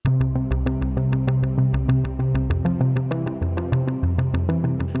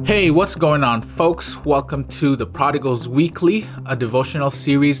Hey, what's going on, folks? Welcome to the Prodigals Weekly, a devotional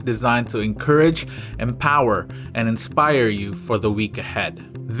series designed to encourage, empower, and inspire you for the week ahead.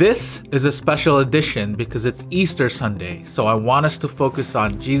 This is a special edition because it's Easter Sunday, so I want us to focus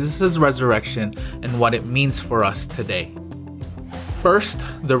on Jesus' resurrection and what it means for us today. First,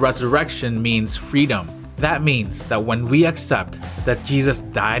 the resurrection means freedom. That means that when we accept that Jesus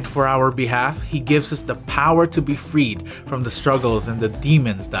died for our behalf, He gives us the power to be freed from the struggles and the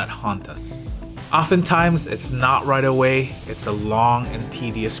demons that haunt us. Oftentimes, it's not right away, it's a long and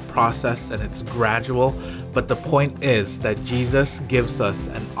tedious process, and it's gradual, but the point is that Jesus gives us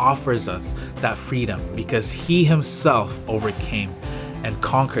and offers us that freedom because He Himself overcame and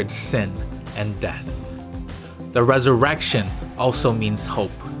conquered sin and death. The resurrection also means hope.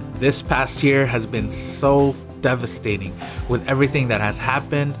 This past year has been so devastating with everything that has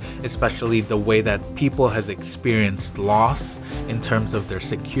happened, especially the way that people has experienced loss in terms of their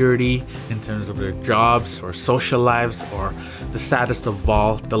security, in terms of their jobs or social lives, or the saddest of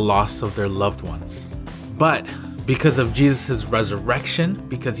all, the loss of their loved ones. But because of Jesus' resurrection,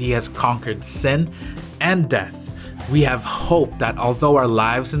 because He has conquered sin and death, we have hope that although our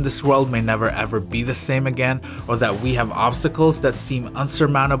lives in this world may never ever be the same again, or that we have obstacles that seem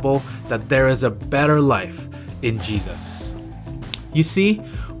unsurmountable, that there is a better life in Jesus. You see,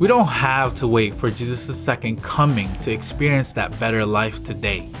 we don't have to wait for Jesus' second coming to experience that better life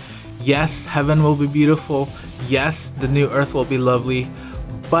today. Yes, heaven will be beautiful. Yes, the new earth will be lovely.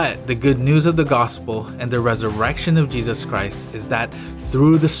 But the good news of the gospel and the resurrection of Jesus Christ is that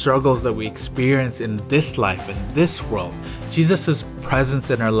through the struggles that we experience in this life, in this world, Jesus' presence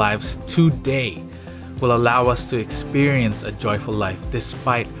in our lives today will allow us to experience a joyful life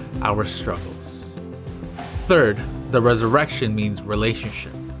despite our struggles. Third, the resurrection means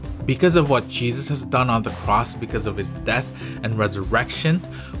relationship. Because of what Jesus has done on the cross, because of His death and resurrection,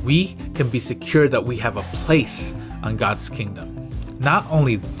 we can be secure that we have a place on God's kingdom. Not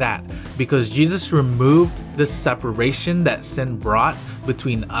only that, because Jesus removed the separation that sin brought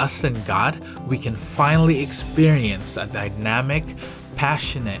between us and God, we can finally experience a dynamic,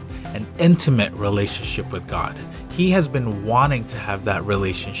 passionate, and intimate relationship with God. He has been wanting to have that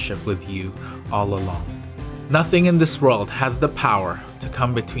relationship with you all along. Nothing in this world has the power to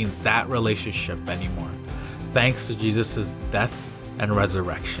come between that relationship anymore, thanks to Jesus' death and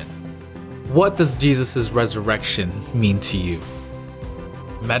resurrection. What does Jesus' resurrection mean to you?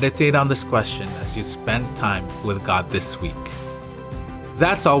 Meditate on this question as you spend time with God this week.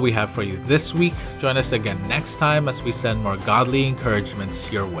 That's all we have for you this week. Join us again next time as we send more godly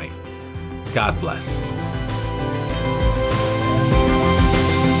encouragements your way. God bless.